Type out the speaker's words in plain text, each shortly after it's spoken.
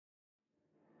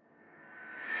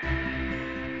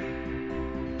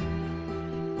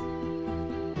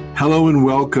Hello and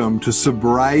welcome to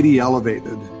Sobriety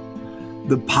Elevated,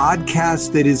 the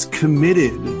podcast that is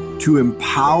committed to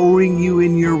empowering you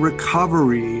in your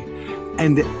recovery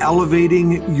and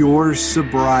elevating your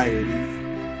sobriety.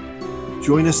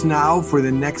 Join us now for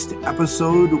the next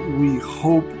episode. We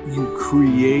hope you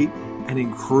create an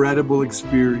incredible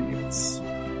experience.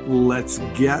 Let's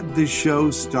get the show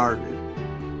started.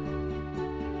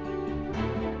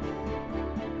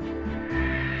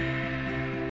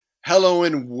 Hello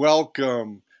and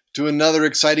welcome to another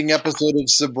exciting episode of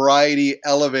Sobriety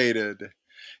Elevated.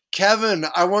 Kevin,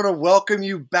 I want to welcome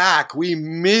you back. We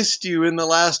missed you in the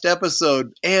last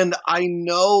episode, and I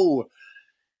know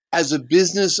as a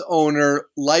business owner,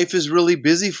 life is really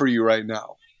busy for you right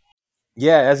now.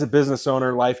 Yeah, as a business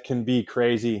owner, life can be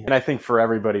crazy. And I think for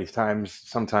everybody,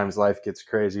 sometimes life gets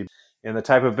crazy. In the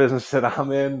type of business that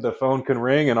I'm in, the phone can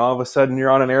ring and all of a sudden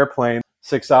you're on an airplane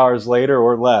 6 hours later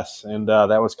or less. And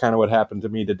that was kind of what happened to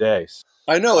me today.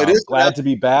 I know, it is. Glad to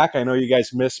be back. I know you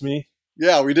guys missed me.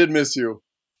 Yeah, we did miss you.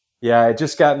 Yeah, I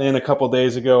just gotten in a couple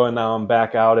days ago and now I'm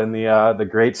back out in the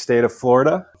great state of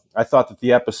Florida. I thought that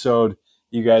the episode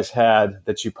you guys had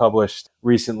that you published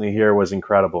recently here was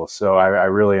incredible. So I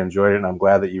really enjoyed it, and I'm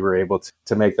glad that you were able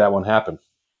to make that one happen.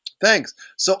 Thanks.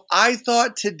 So I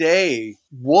thought today,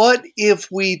 what if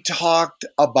we talked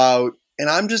about, and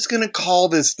I'm just going to call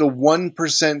this the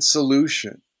 1%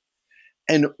 solution.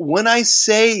 And when I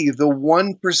say the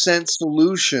 1%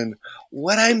 solution,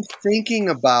 what I'm thinking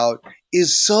about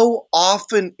is so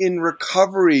often in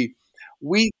recovery,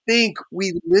 we think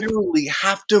we literally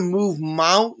have to move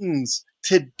mountains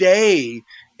today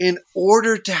in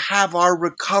order to have our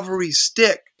recovery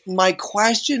stick. My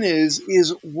question is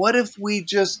what if we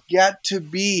just get to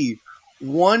be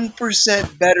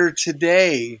 1% better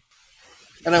today?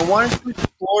 And I wanted to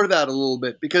explore that a little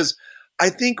bit because I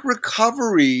think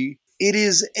recovery, it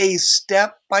is a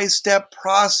step-by-step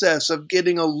process of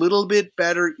getting a little bit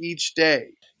better each day.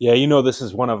 Yeah, this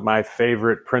is one of my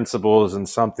favorite principles and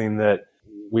something that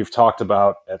we've talked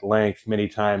about at length many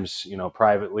times,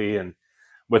 privately and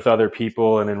with other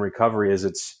people and in recovery is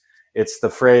it's the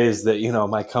phrase that,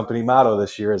 my company motto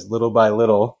this year is little by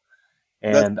little.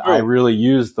 And I really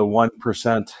use the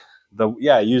 1%,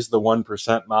 use the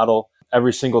 1% model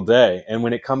every single day. And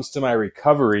when it comes to my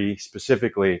recovery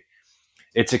specifically,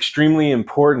 it's extremely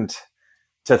important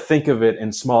to think of it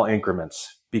in small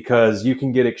increments because you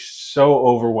can get so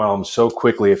overwhelmed so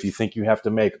quickly if you think you have to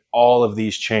make all of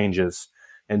these changes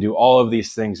and do all of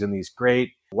these things in these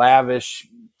great, lavish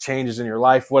changes in your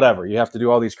life, whatever. You have to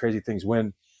do all these crazy things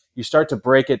when you start to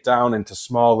break it down into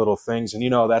small little things. And,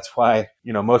 that's why,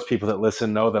 most people that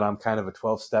listen know that I'm kind of a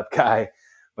 12-step guy.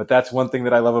 But that's one thing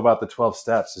that I love about the 12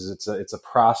 steps is it's a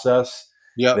process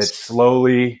that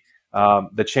slowly,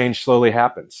 the change slowly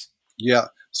happens. Yeah.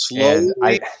 Slowly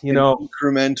and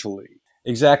incrementally.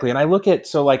 Exactly. And I look at,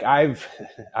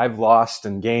 I've lost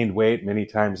and gained weight many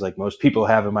times, like most people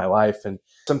have in my life. And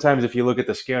sometimes if you look at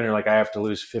the scale and you're like, I have to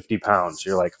lose 50 pounds,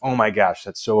 you're like, oh my gosh,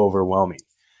 that's so overwhelming.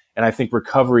 And I think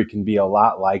recovery can be a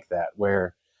lot like that,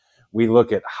 where we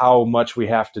look at how much we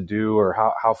have to do or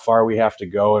how far we have to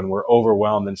go. And we're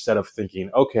overwhelmed instead of thinking,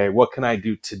 okay, what can I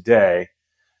do today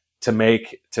to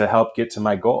help get to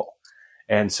my goal?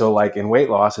 And so like in weight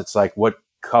loss, it's like, what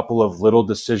couple of little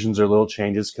decisions or little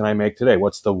changes can I make today?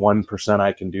 What's the 1%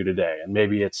 I can do today? And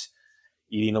maybe it's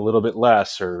eating a little bit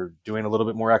less or doing a little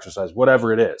bit more exercise,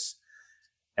 whatever it is.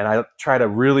 And I try to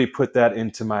really put that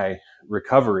into my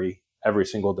recovery every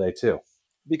single day too.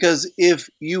 Because if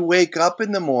you wake up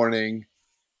in the morning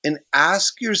and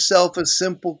ask yourself a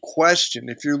simple question,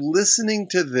 if you're listening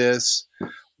to this,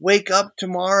 wake up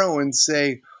tomorrow and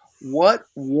say, what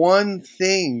one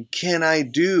thing can I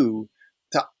do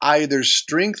to either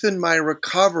strengthen my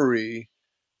recovery,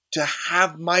 to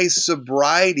have my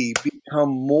sobriety become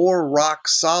more rock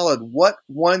solid? What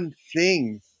one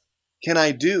thing can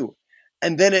I do?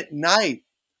 And then at night,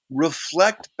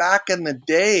 reflect back in the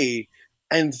day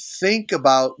and think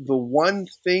about the one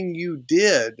thing you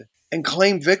did and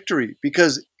claim victory.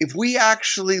 Because if we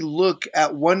actually look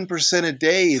at 1% a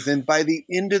day, then by the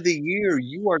end of the year,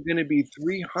 you are going to be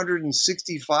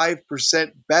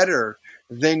 365% better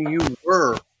than you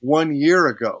were 1 year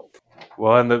ago.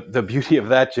 Well, and the beauty of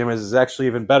that, Jim, is it's actually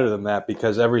even better than that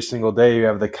because every single day you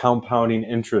have the compounding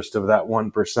interest of that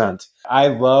 1%. I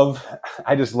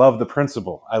just love the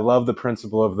principle. I love the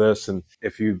principle of this. And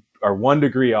if you are 1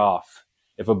 degree off,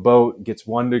 if a boat gets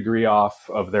 1 degree off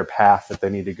of their path that they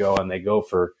need to go and they go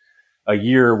for a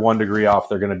year 1 degree off,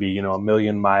 they're going to be, a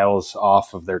million miles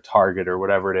off of their target or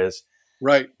whatever it is.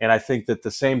 Right. And I think that the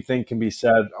same thing can be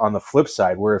said on the flip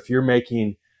side, where if you're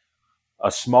making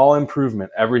a small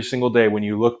improvement every single day. When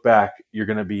you look back, you're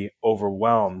going to be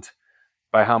overwhelmed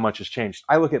by how much has changed.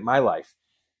 I look at my life.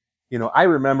 I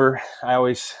remember, I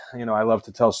always, I love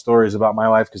to tell stories about my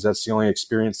life because that's the only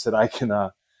experience that I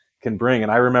can bring.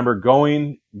 And I remember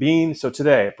so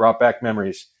today it brought back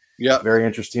memories. Yeah. Very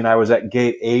interesting. I was at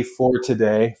gate A4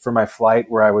 today for my flight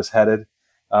where I was headed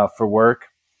for work.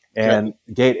 And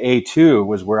gate A2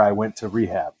 was where I went to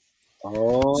rehab.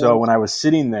 Oh. So when I was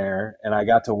sitting there and I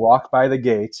got to walk by the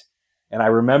gate and I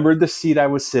remembered the seat I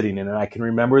was sitting in, and I can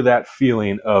remember that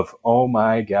feeling of, oh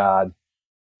my God,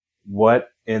 what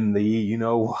in the,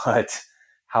 what,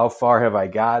 how far have I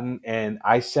gotten? And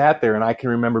I sat there and I can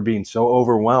remember being so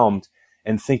overwhelmed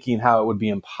and thinking how it would be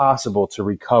impossible to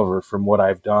recover from what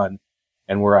I've done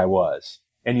and where I was.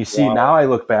 And you see, now I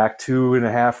look back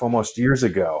 2.5 almost years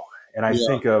ago and I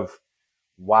think of,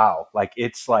 wow,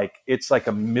 it's like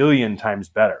a million times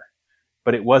better,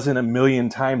 but it wasn't a million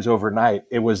times overnight.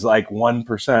 It was like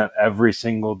 1% every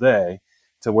single day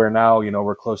to where now,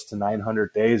 we're close to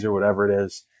 900 days or whatever it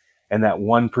is. And that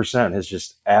 1% has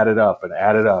just added up and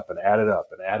added up and added up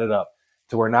and added up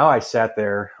to where now I sat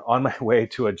there on my way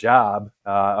to a job,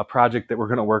 a project that we're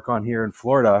going to work on here in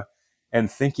Florida,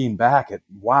 and thinking back at,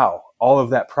 wow, all of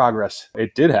that progress,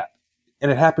 it did happen.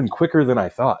 And it happened quicker than I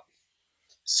thought.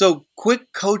 So,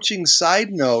 quick coaching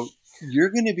side note, you're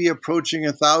going to be approaching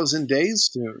 1,000 days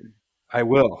soon. I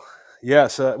will.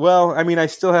 Yes. I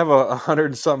still have 100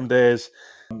 and something days.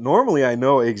 Normally, I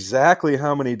know exactly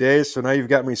how many days. So now you've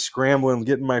got me scrambling,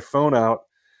 getting my phone out.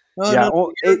 I have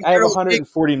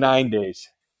 149 days.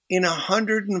 In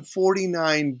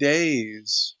 149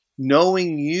 days,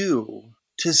 knowing you,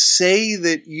 to say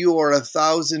that you are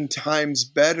 1,000 times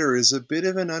better is a bit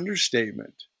of an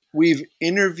understatement. We've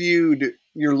interviewed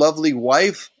your lovely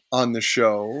wife on the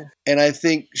show, and I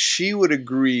think she would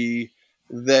agree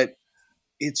that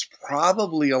it's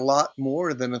probably a lot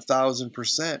more than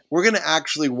 1,000%. We're going to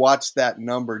actually watch that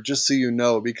number, just so you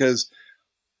know, because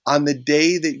on the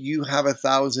day that you have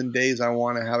 1,000 days, I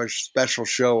want to have a special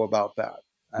show about that.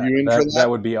 You in for that? That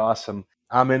would be awesome.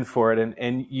 I'm in for it.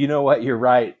 And you know what? You're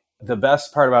right. The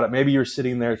best part about it, maybe you're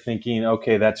sitting there thinking,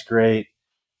 okay, that's great.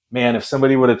 Man, if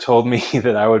somebody would have told me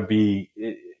that I would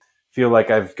feel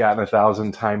like I've gotten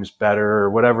 1,000 times better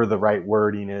or whatever the right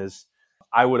wording is,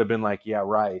 I would have been like, yeah,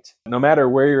 right. No matter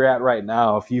where you're at right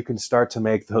now, if you can start to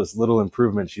make those little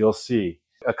improvements, you'll see.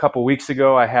 A couple weeks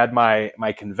ago, I had my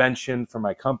convention for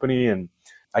my company, and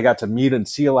I got to meet and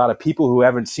see a lot of people who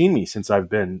haven't seen me since I've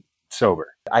been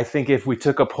sober. I think if we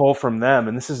took a poll from them,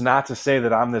 and this is not to say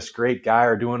that I'm this great guy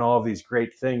or doing all of these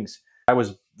great things, I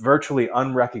was virtually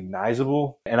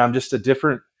unrecognizable, and I'm just a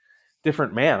different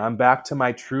man. I'm back to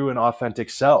my true and authentic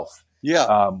self.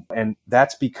 Yeah. And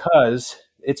that's because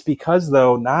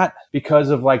though, not because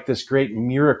of like this great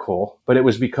miracle, but it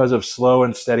was because of slow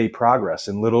and steady progress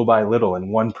and little by little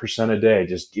and 1% a day,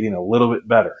 just getting a little bit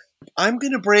better. I'm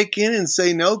going to break in and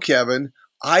say, no, Kevin,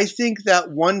 I think that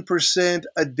 1%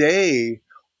 a day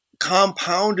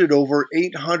compounded over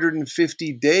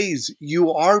 850 days,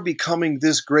 you are becoming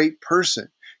this great person.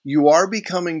 You are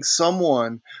becoming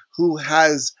someone who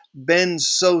has been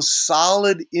so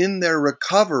solid in their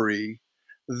recovery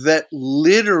that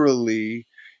literally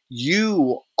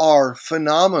you are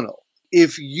phenomenal.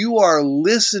 If you are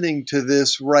listening to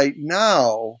this right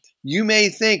now, you may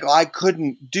think, I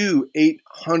couldn't do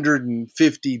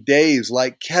 850 days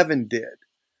like Kevin did.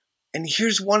 And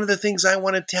here's one of the things I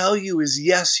want to tell you is,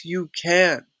 yes, you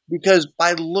can. Because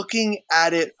by looking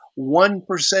at it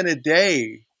 1% a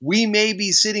day, we may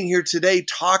be sitting here today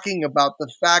talking about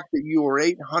the fact that you are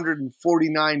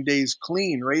 849 days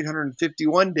clean or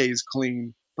 851 days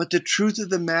clean. But the truth of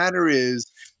the matter is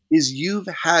you've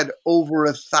had over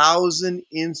 1,000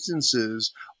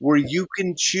 instances where you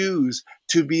can choose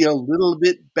to be a little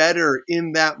bit better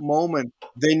in that moment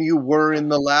than you were in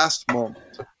the last moment.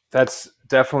 That's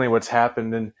definitely what's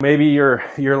happened. And maybe you're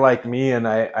like me, and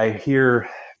I hear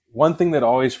one thing that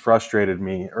always frustrated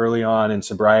me early on in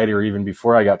sobriety, or even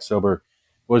before I got sober,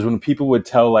 was when people would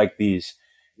tell like these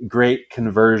great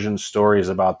conversion stories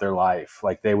about their life.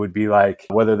 Like they would be like,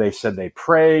 whether they said they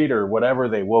prayed or whatever,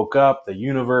 they woke up, the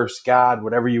universe, God,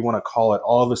 whatever you want to call it,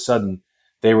 all of a sudden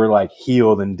they were like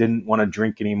healed and didn't want to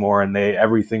drink anymore, and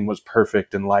everything was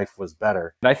perfect and life was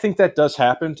better. And I think that does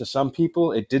happen to some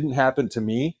people. It didn't happen to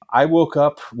me. I woke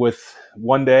up with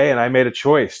one day and I made a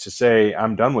choice to say,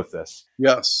 I'm done with this.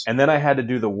 Yes. And then I had to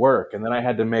do the work, and then I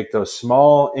had to make those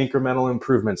small incremental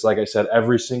improvements, like I said,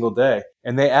 every single day.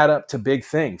 And they add up to big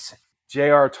things.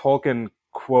 J.R. Tolkien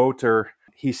quote, or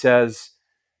he says,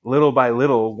 little by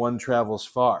little, one travels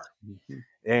far. Mm-hmm.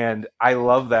 And I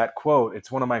love that quote.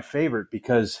 It's one of my favorite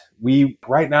because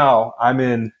right now I'm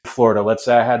in Florida. Let's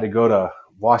say I had to go to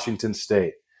Washington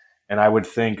State and I would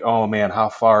think, oh man, how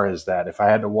far is that? If I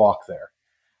had to walk there,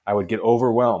 I would get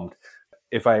overwhelmed.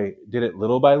 If I did it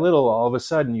little by little, all of a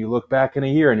sudden you look back in a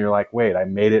year and you're like, wait, I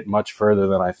made it much further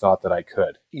than I thought that I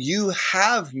could. You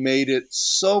have made it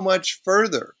so much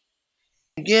further.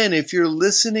 Again, if you're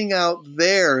listening out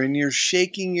there and you're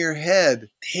shaking your head,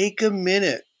 take a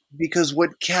minute, because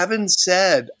what Kevin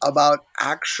said about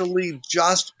actually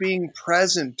just being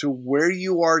present to where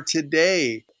you are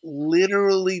today,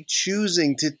 literally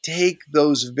choosing to take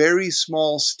those very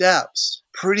small steps,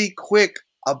 pretty quick,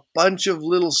 a bunch of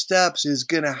little steps is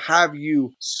going to have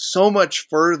you so much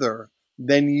further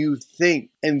than you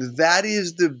think. And that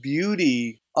is the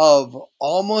beauty of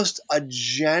almost a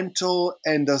gentle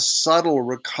and a subtle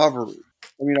recovery.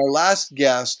 I mean, our last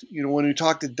guest, when we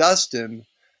talked to Dustin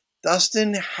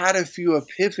had a few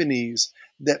epiphanies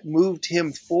that moved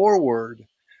him forward.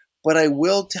 But I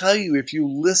will tell you, if you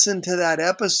listen to that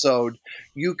episode,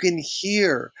 you can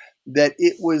hear that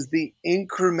it was the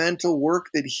incremental work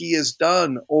that he has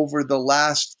done over the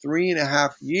last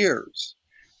 3.5 years.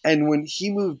 And when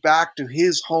he moved back to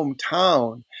his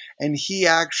hometown and he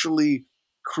actually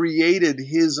created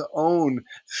his own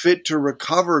Fit to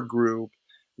Recover group,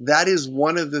 that is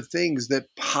one of the things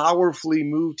that powerfully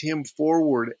moved him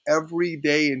forward every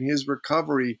day in his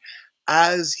recovery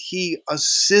as he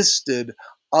assisted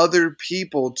other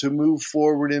people to move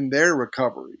forward in their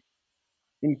recovery.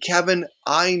 And Kevin,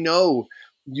 I know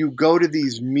you go to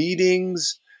these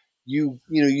meetings, you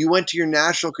went to your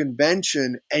national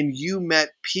convention and you met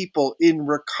people in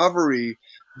recovery.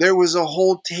 There was a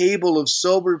whole table of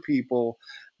sober people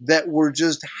that were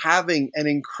just having an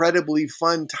incredibly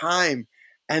fun time,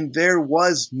 and there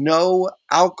was no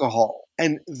alcohol.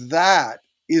 And that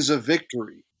is a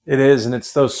victory. It is, and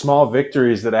it's those small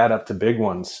victories that add up to big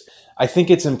ones. I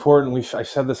think it's important, I've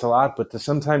said this a lot, but to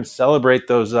sometimes celebrate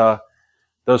those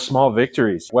small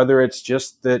victories, whether it's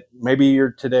just that maybe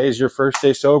today is your first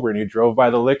day sober and you drove by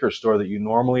the liquor store that you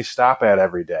normally stop at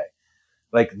every day.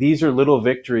 Like, these are little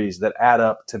victories that add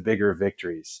up to bigger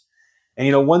victories.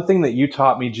 And one thing that you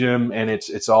taught me, Jim, and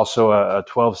it's also a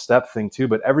 12-step thing too,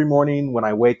 but every morning when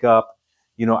I wake up,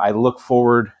 I look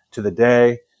forward to the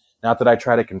day. Not that I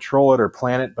try to control it or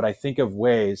plan it, but I think of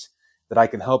ways that I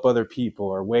can help other people,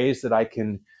 or ways that I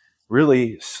can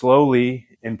really slowly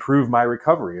improve my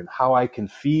recovery and how I can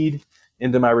feed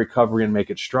into my recovery and make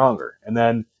it stronger. And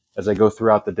then as I go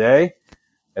throughout the day,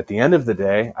 at the end of the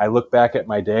day, I look back at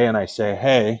my day and I say,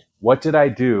 hey, what did I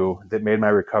do that made my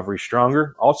recovery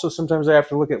stronger? Also, sometimes I have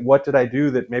to look at what did I do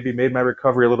that maybe made my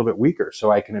recovery a little bit weaker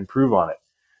so I can improve on it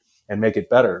and make it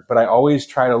better. But I always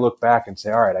try to look back and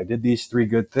say, all right, I did these 3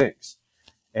 good things.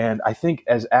 And I think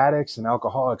as addicts and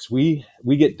alcoholics, we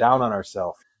get down on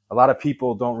ourselves. A lot of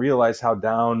people don't realize how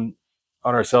down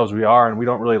on ourselves we are, and we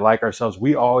don't really like ourselves.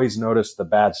 We always notice the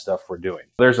bad stuff we're doing.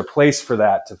 There's a place for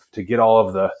that to get all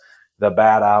of the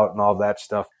bad out and all that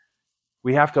stuff.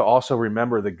 We have to also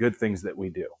remember the good things that we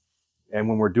do. And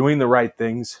when we're doing the right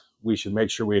things, we should make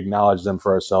sure we acknowledge them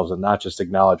for ourselves and not just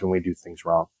acknowledge when we do things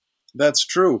wrong. That's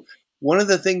true. One of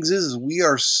the things is we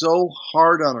are so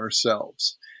hard on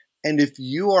ourselves. And if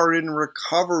you are in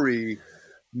recovery,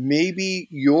 maybe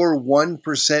your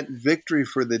 1% victory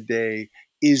for the day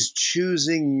is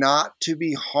choosing not to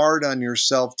be hard on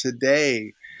yourself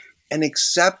today and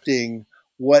accepting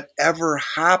whatever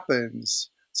happens,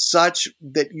 such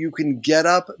that you can get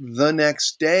up the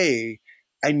next day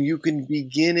and you can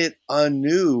begin it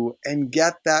anew and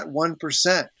get that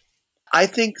 1%. I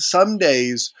think some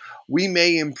days we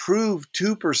may improve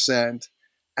 2%,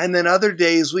 and then other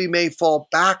days we may fall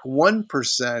back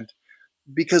 1%,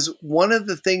 because one of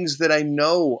the things that I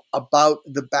know about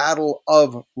the battle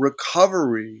of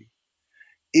recovery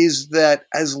is that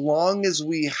as long as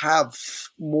we have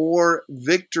more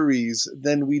victories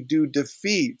than we do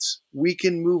defeats, we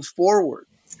can move forward.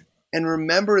 And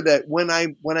remember that when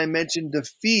I mention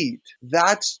defeat,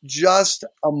 that's just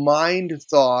a mind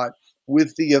thought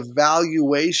with the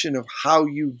evaluation of how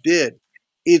you did.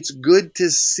 It's good to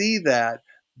see that,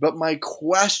 but my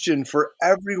question for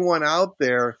everyone out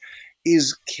there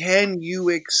is, can you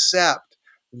accept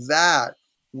that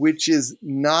which is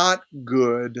not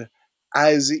good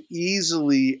as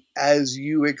easily as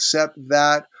you accept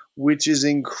that which is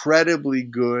incredibly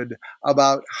good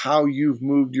about how you've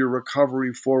moved your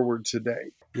recovery forward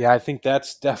today? Yeah, I think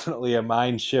that's definitely a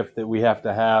mind shift that we have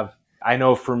to have. I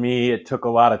know for me, it took a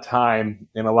lot of time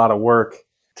and a lot of work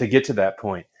to get to that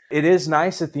point. It is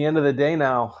nice at the end of the day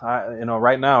now.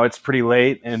 Right now it's pretty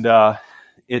late, and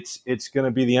it's going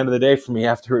to be the end of the day for me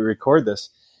after we record this.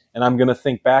 And I'm going to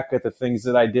think back at the things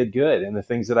that I did good and the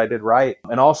things that I did right.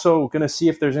 And also going to see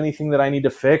if there's anything that I need to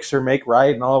fix or make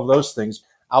right and all of those things.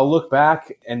 I'll look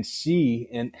back and see,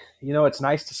 and it's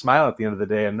nice to smile at the end of the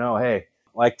day and know, hey,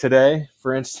 like today,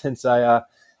 for instance,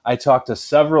 I talked to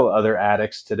several other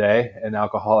addicts today and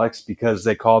alcoholics because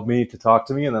they called me to talk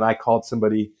to me, and then I called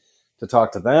somebody to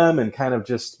talk to them, and kind of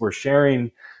just we're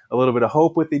sharing a little bit of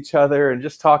hope with each other and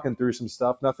just talking through some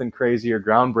stuff, nothing crazy or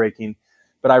groundbreaking.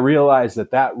 But I realized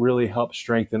that really helped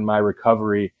strengthen my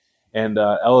recovery and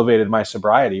elevated my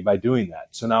sobriety by doing that.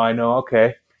 So now I know,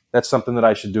 okay, that's something that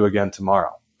I should do again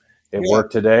tomorrow. It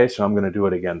worked today, so I'm going to do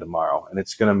it again tomorrow. And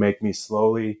it's going to make me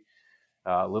slowly,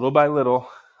 little by little,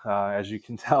 as you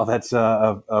can tell, that's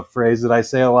a phrase that I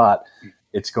say a lot.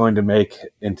 It's going to make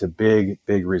into big,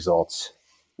 big results.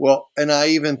 Well, and I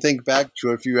even think back to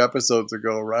a few episodes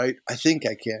ago, right? I think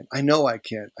I can. I know I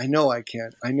can. I know I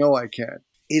can. I know I can.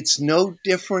 It's no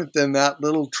different than that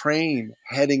little train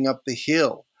heading up the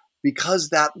hill, because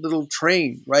that little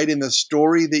train, right, in the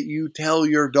story that you tell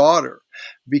your daughter,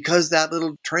 because that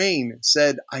little train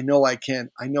said, I know I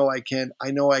can, I know I can,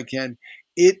 I know I can,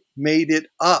 it made it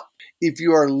up. If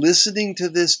you are listening to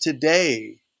this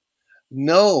today,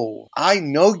 no, I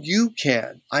know you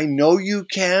can. I know you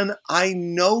can. I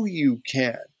know you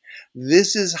can.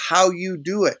 This is how you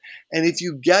do it. And if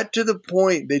you get to the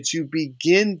point that you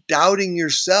begin doubting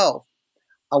yourself,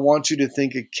 I want you to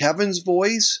think of Kevin's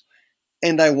voice,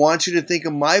 and I want you to think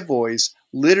of my voice,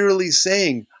 literally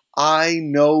saying, I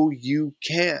know you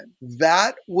can.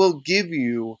 That will give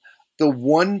you the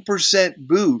 1%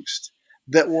 boost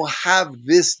that will have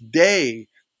this day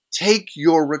take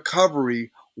your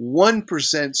recovery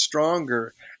 1%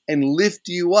 stronger and lift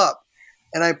you up.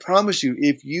 And I promise you,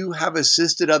 if you have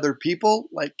assisted other people,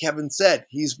 like Kevin said,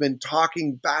 he's been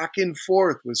talking back and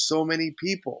forth with so many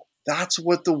people. That's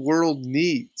what the world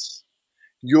needs.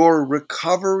 Your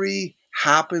recovery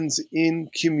happens in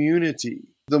community.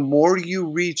 The more you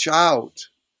reach out,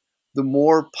 the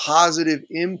more positive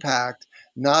impact,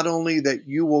 not only that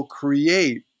you will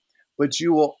create, but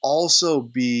you will also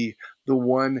be the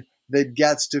one that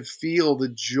gets to feel the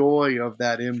joy of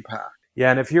that impact. Yeah,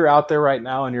 and if you're out there right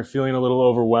now and you're feeling a little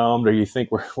overwhelmed, or you think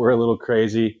we're a little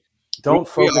crazy, don't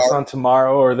focus on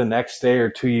tomorrow or the next day or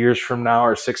 2 years from now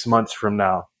or 6 months from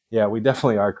now. Yeah, we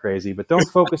definitely are crazy, but don't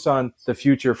focus on the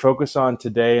future. Focus on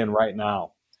today and right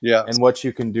now. Yeah. And what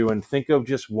you can do, and think of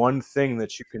just one thing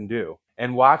that you can do,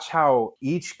 and watch how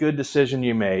each good decision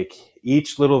you make,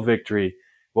 each little victory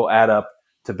will add up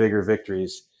to bigger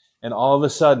victories. And all of a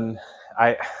sudden,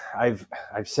 I've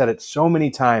said it so many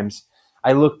times,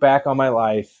 I look back on my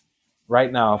life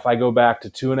right now. If I go back to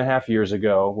 2.5 years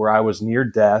ago, where I was near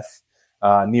death,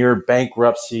 near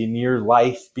bankruptcy, near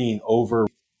life being over,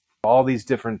 all these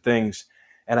different things,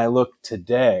 and I look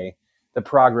today, the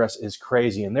progress is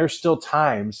crazy. And there's still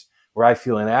times where I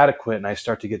feel inadequate and I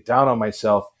start to get down on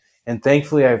myself. And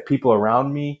thankfully, I have people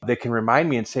around me that can remind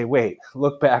me and say, wait,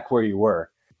 look back where you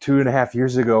were. 2.5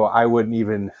 years ago, I wouldn't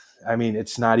even,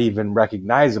 it's not even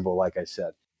recognizable, like I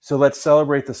said. So let's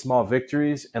celebrate the small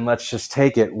victories, and let's just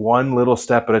take it one little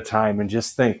step at a time and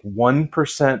just think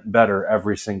 1% better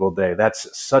every single day. That's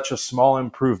such a small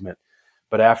improvement.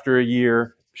 But after a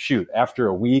year, after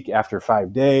a week, after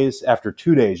 5 days, after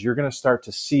 2 days, you're going to start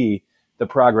to see the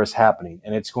progress happening,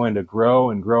 and it's going to grow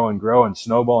and grow and grow and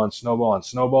snowball and snowball and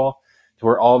snowball to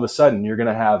where all of a sudden you're going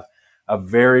to have a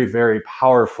very, very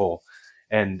powerful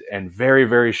and very,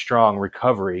 very strong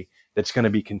recovery that's going to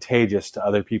be contagious to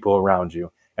other people around you.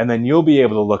 And then you'll be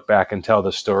able to look back and tell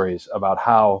the stories about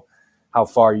how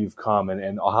far you've come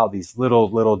and how these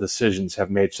little decisions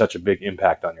have made such a big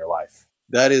impact on your life.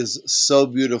 That is so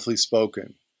beautifully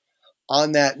spoken.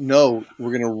 On that note,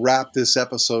 we're going to wrap this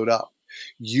episode up.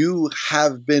 You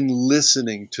have been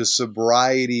listening to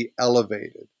Sobriety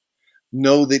Elevated.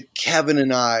 Know that Kevin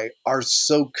and I are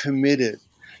so committed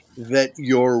that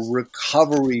your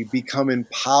recovery become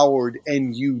empowered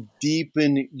and you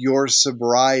deepen your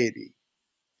sobriety.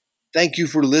 Thank you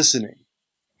for listening.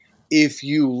 If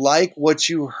you like what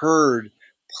you heard,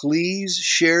 please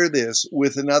share this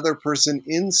with another person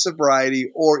in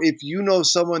sobriety, or if you know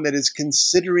someone that is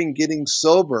considering getting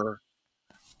sober,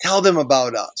 tell them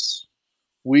about us.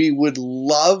 We would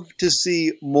love to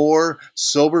see more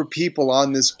sober people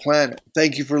on this planet.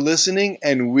 Thank you for listening,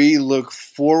 and we look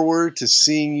forward to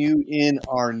seeing you in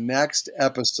our next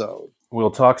episode. We'll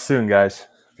talk soon, guys.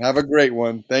 Have a great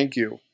one. Thank you.